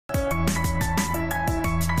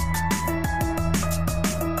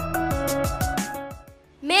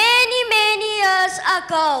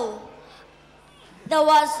ago, there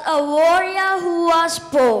was a warrior who was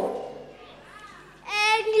born.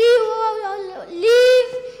 And he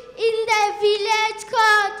lived in the village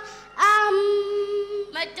called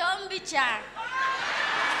Madombicha.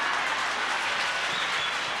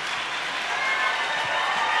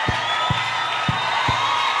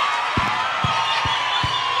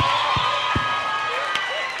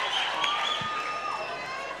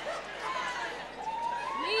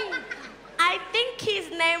 I think his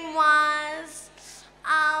name was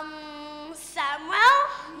Samuel?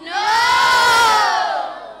 No!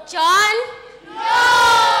 John?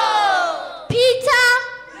 No! Peter?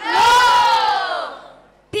 No!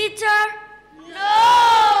 Peter?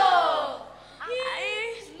 No!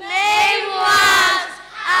 His name was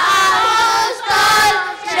Apostle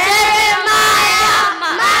JB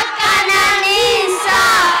Makananisa.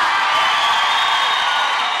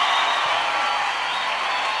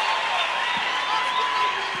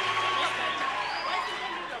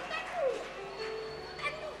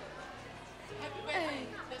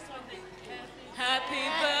 Happy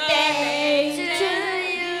birthday to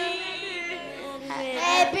you.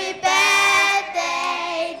 Happy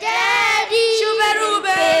birthday, Daddy. Shuberu.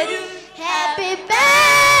 Happy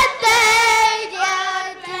birthday, dear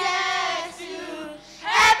Jesu.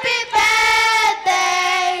 Happy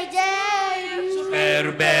birthday, Daddy.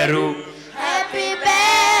 Beru, beru, Happy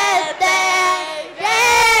birthday,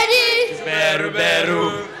 Daddy. beru, beru.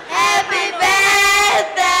 Happy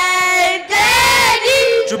birthday, Daddy.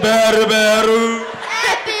 Beru, beru.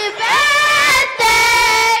 Happy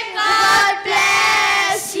birthday, God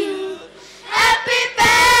bless you. Happy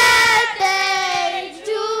birthday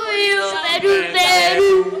to you. Shuberu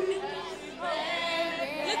beru.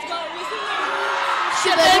 Let's go.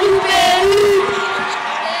 Shuberu beru.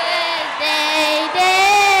 Birthday,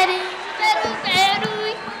 Daddy. Shuberu beru.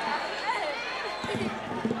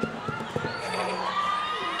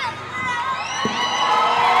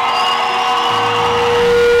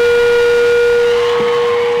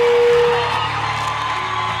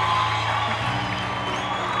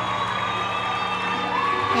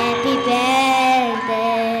 Happy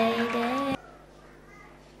birthday, Daddy.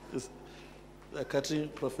 They're cutting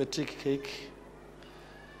prophetic cake.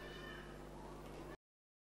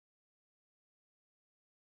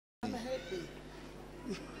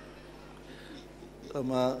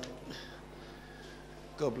 Mama,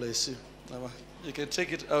 God bless you. Mama, you can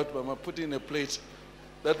take it out, Mama. Put it in a plate.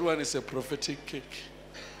 That one is a prophetic cake.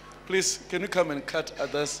 Please, can you come and cut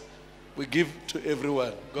others? We give to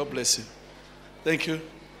everyone. God bless you. Thank you.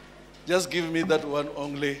 Just give me that one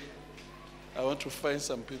only. I want to find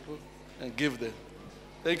some people and give them.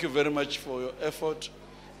 Thank you very much for your effort,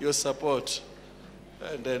 your support,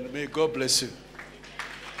 and then may God bless you.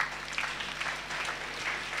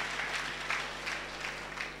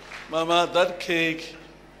 Mama, that cake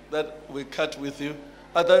that we cut with you,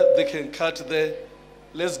 other they can cut there.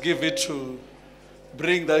 Let's give it to,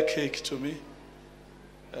 bring that cake to me.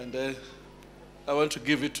 And then I want to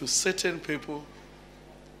give it to certain people.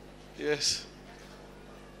 Yes.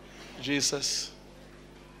 Jesus,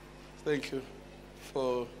 thank you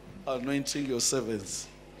for anointing your servants.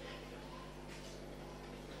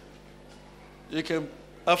 You can,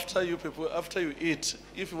 after you eat,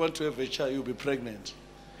 if you want to have a child, you'll be pregnant.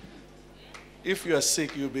 If you are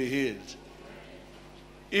sick, you'll be healed.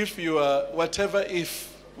 If you are, whatever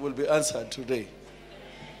if will be answered today.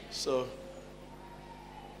 So,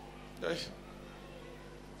 in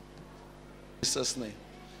Jesus' name.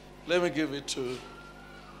 Let me give it to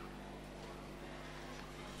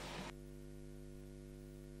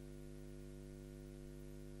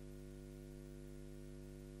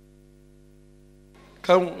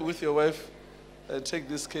come with your wife and take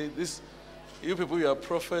this cake. This, you people, you are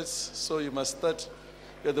prophets, so you must start.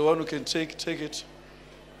 You're the one who can take it.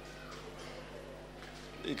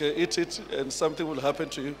 You can eat it and something will happen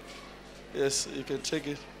to you. Yes, you can take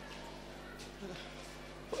it.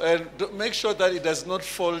 And make sure that it does not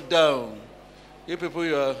fall down. You people,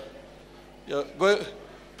 you're going,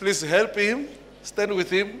 please help him, stand with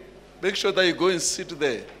him. Make sure that you go and sit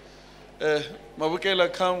there.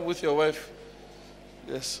 Mabukela, come with your wife.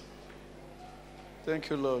 Yes. Thank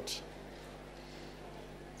you, Lord.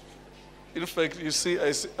 In fact, you see,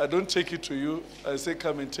 I don't take it to you. I say,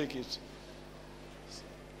 come and take it.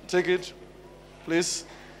 Take it, please.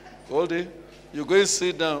 Hold it. You go and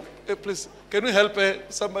sit down. Hey, please, can you help her?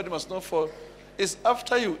 Somebody must not fall. It's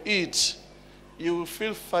after you eat, you will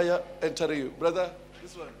feel fire entering you. Brother,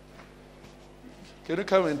 this one. Can you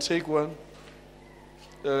come and take one?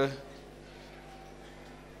 Help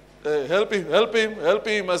him. Help him. Help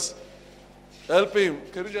him.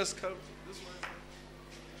 Can you just come this way?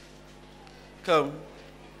 Come.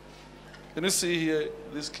 Can you see here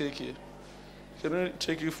this cake here? Can you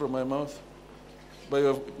take it from my mouth? By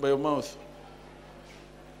your mouth.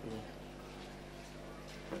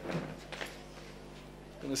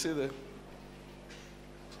 Can you see that?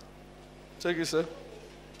 Take it, sir.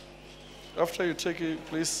 After you take it,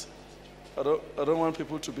 please. I don't want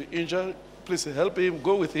people to be injured. Please help him.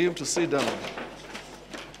 Go with him to sit down.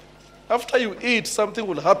 After you eat, something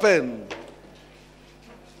will happen.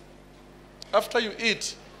 After you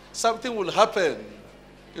eat, something will happen.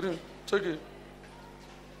 You know, take it.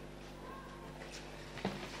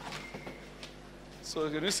 So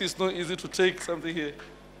can you see it's not easy to take something here?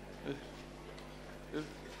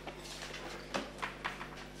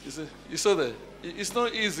 You saw that? It's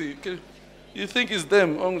not easy. You think it's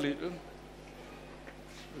them only.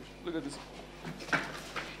 Look at this.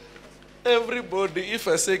 Everybody, if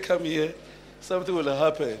I say come here, something will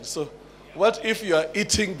happen. So what if you are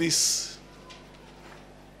eating this?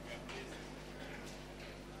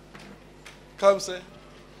 Come, say.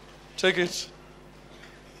 Take it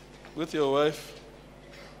with your wife.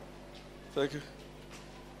 Thank you.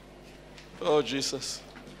 Oh, Jesus.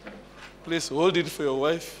 Please hold it for your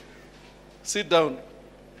wife. Sit down.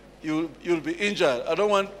 You'll be injured. I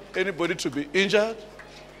don't want anybody to be injured.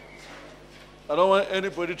 I don't want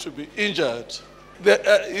anybody to be injured.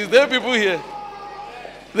 Is there people here?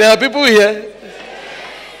 There are people here.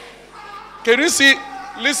 Can you see?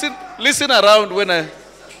 Listen around when I.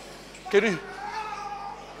 Can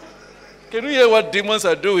you hear what demons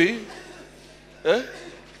are doing? Eh?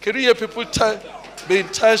 Can you hear people being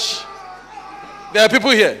touched? There are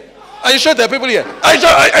people here. Are you sure there are people here? Are you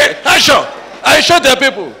sure there are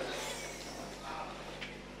people?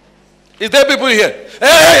 Is there people here?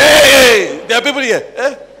 Hey! There are people here.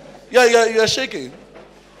 Eh? Yeah, you are shaking.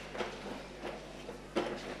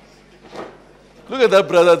 Look at that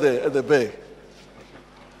brother there at the back.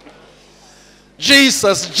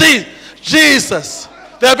 Jesus.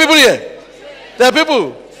 There are people here. There are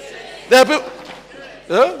people.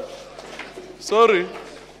 Huh? Sorry.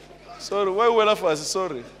 Why will I fast?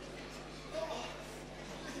 Sorry.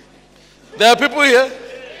 There are people here.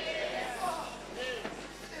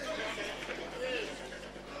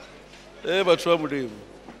 There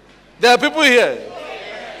are people here.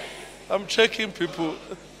 I'm checking people.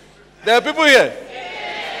 There are people here.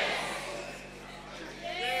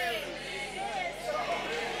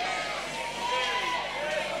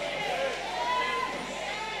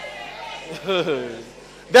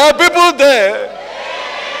 There are people there.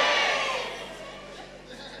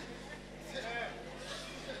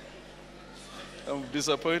 I'm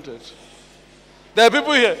disappointed. There are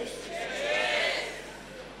people here.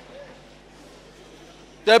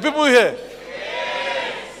 There are people here.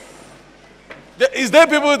 Is there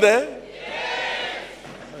people there?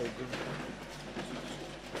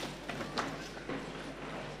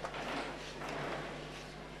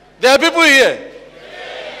 There are people here.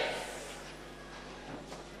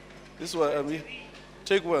 This one, I mean,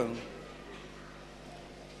 take one.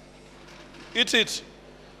 Eat it.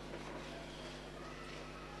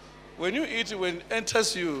 When you eat it, when it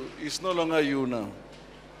enters you, it's no longer you now.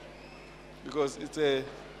 Because there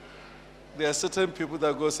are certain people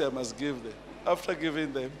that God says I must give them. After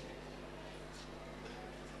giving them,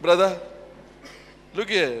 brother, look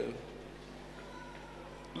here.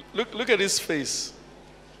 Look at his face.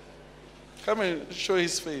 Come and show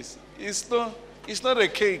his face. It's not a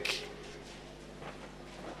cake.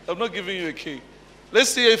 I'm not giving you a cake. Let's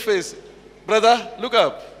see your face. Brother, look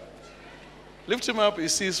up. Lift him up, you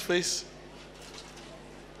see his face.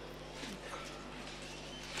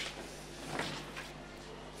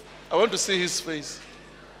 I want to see his face.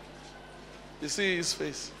 You see his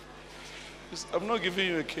face. I'm not giving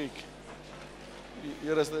you a cake.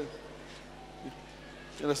 You understand?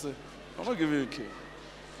 You understand? I'm not giving you a cake.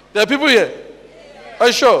 There are people here. Are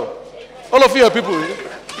you sure? All of you are people here.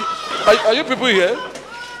 Are you people here?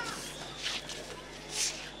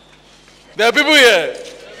 There are people here.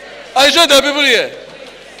 Are you sure there are people here?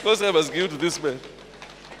 Because I must give to this man.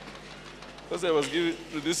 Because I must give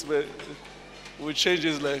it to this man. Will change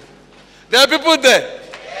his life. There are people there.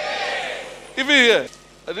 Yes. Even here.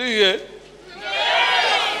 Are you here? Yes.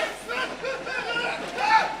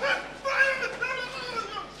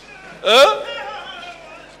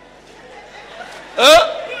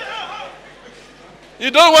 You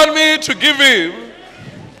don't want me to give him?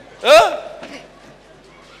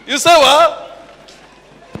 You say what?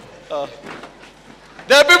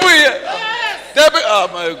 There are people here. Yes. Oh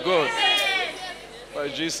my God. My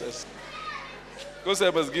Jesus. God said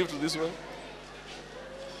I must give to this one.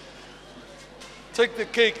 Take the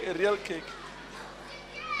cake, a real cake.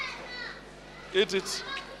 Eat it.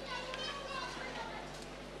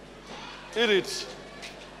 Eat it.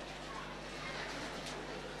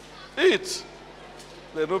 Eat.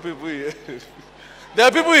 There are no people here. There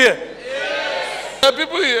are people here. Yes. There are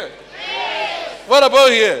people here. Yes. What about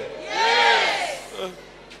here? Yes.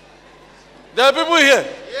 There are people here.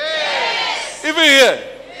 Yes. Even here.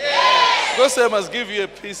 Yes. God said I must give you a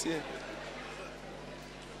peace here.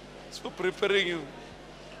 It's for preparing you.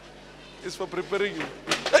 It's for preparing you.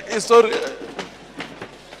 It's sorry.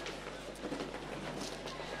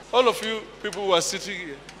 All of you people who are sitting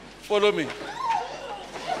here, follow me.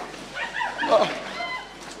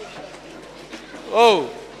 Oh,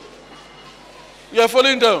 you are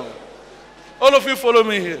falling down. All of you follow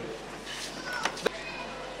me here.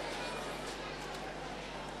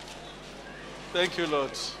 Thank you,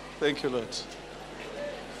 Lord. Thank you, Lord.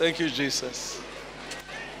 Thank you, Jesus.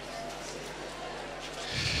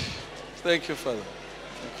 Thank you, Father.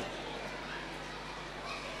 Thank you.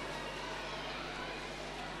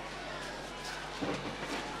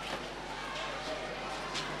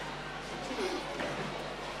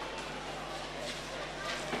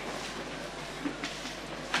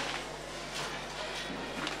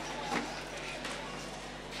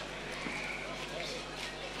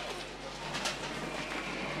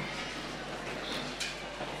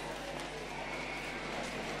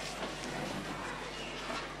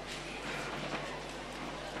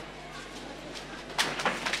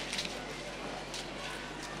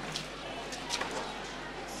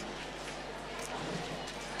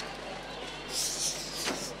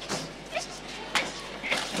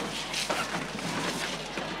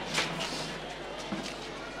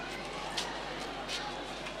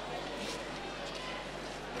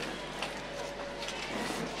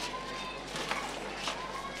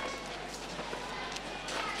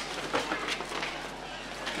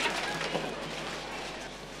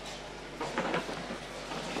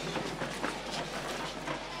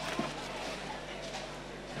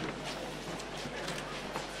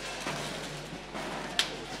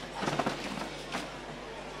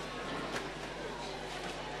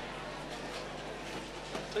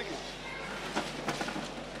 Take it.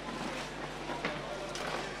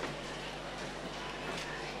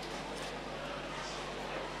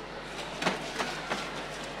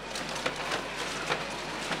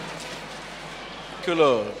 Thank you,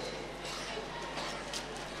 Lord.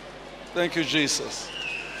 Thank you, Jesus.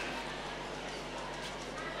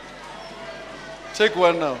 Take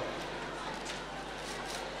one now.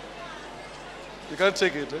 You can't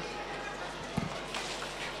take it, eh?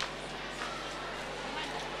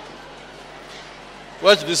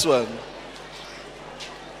 Watch this one.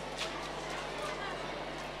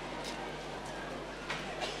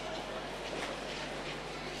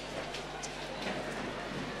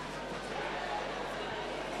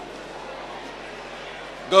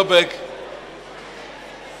 Go back.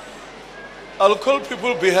 I'll call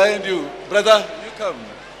people behind you. Brother, you come.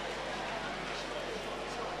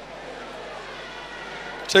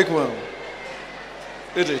 Take one.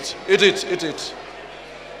 Eat it. Eat it. Eat it.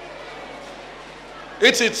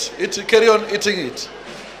 Eat it. Eat it. Carry on eating it.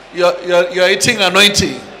 You are eating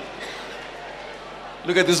anointing.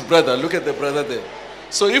 Look at this brother. Look at the brother there.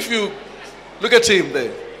 So if you look at him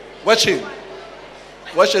there, watch him.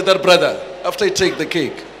 Watch that brother after you take the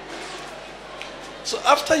cake. So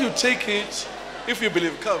after you take it, if you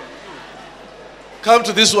believe, come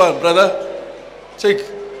to this one, brother. Take.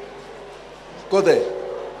 Go there.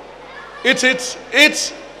 Eat it.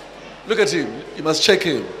 Eat. Look at him. You must check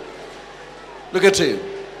him. Look at him.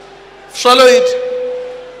 Swallow it.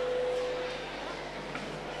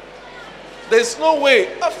 There's no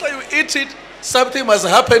way. After you eat it, something must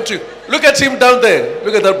happen to you. Look at him down there.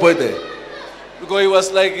 Look at that boy there. Because he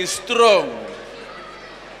was like, he's strong.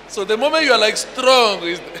 So the moment you are like strong,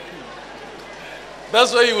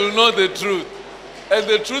 that's why you will know the truth. And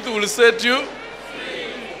the truth will set you free.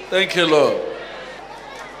 Thank you, Lord.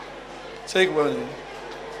 Take one.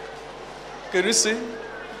 Can you see?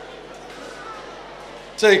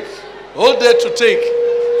 Take. Hold there to take.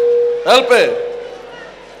 Help her.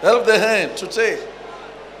 Help the hand to take.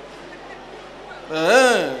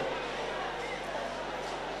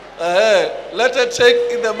 Let her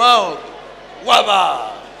take in the mouth.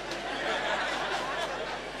 Waba.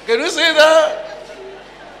 Can you see that?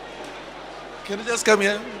 Can you just come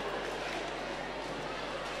here?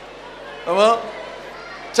 Come on.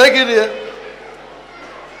 Take it here.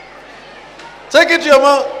 Take it to your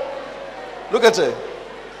mouth. Look at her.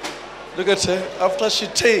 Look at her. After she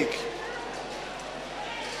take.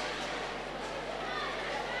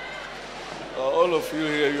 All of you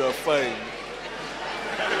here, you are fine.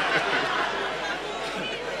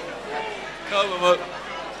 Come, Mama.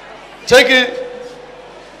 Take it.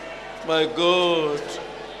 My God.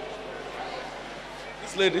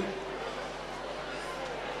 This lady.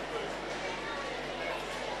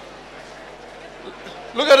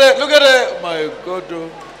 Look at it. Look at it. My God. Oh.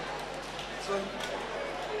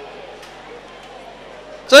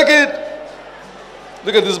 Take it.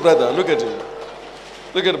 Look at this brother. Look at him.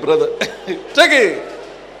 Look at the brother. Take it.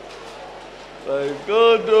 My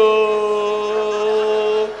God. Oh.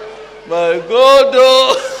 My God.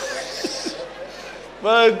 Oh.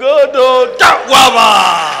 My God. Oh. Waba.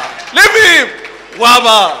 Leave him.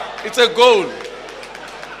 Waba. It's a goal.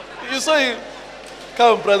 You saw him.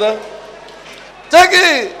 Come, brother. Take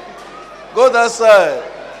it. Go that side.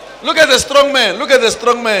 Look at the strong man. Look at the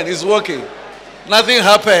strong man. He's walking. Nothing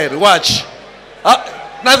happened. Watch.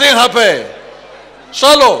 Nothing happened.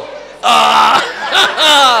 Shallow.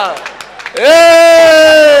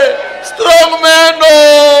 Hey! Strong man,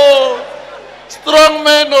 no. Strong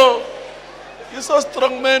man, no. You saw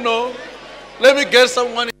strong man, no. Let me get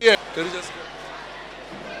someone here. Can you just...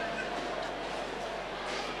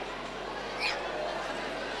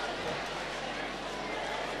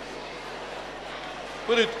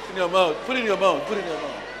 Put it in your mouth. Put it in your mouth. Put it in your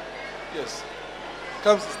mouth. Yes.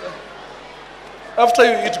 Come, sister. After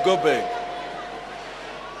you eat, go back.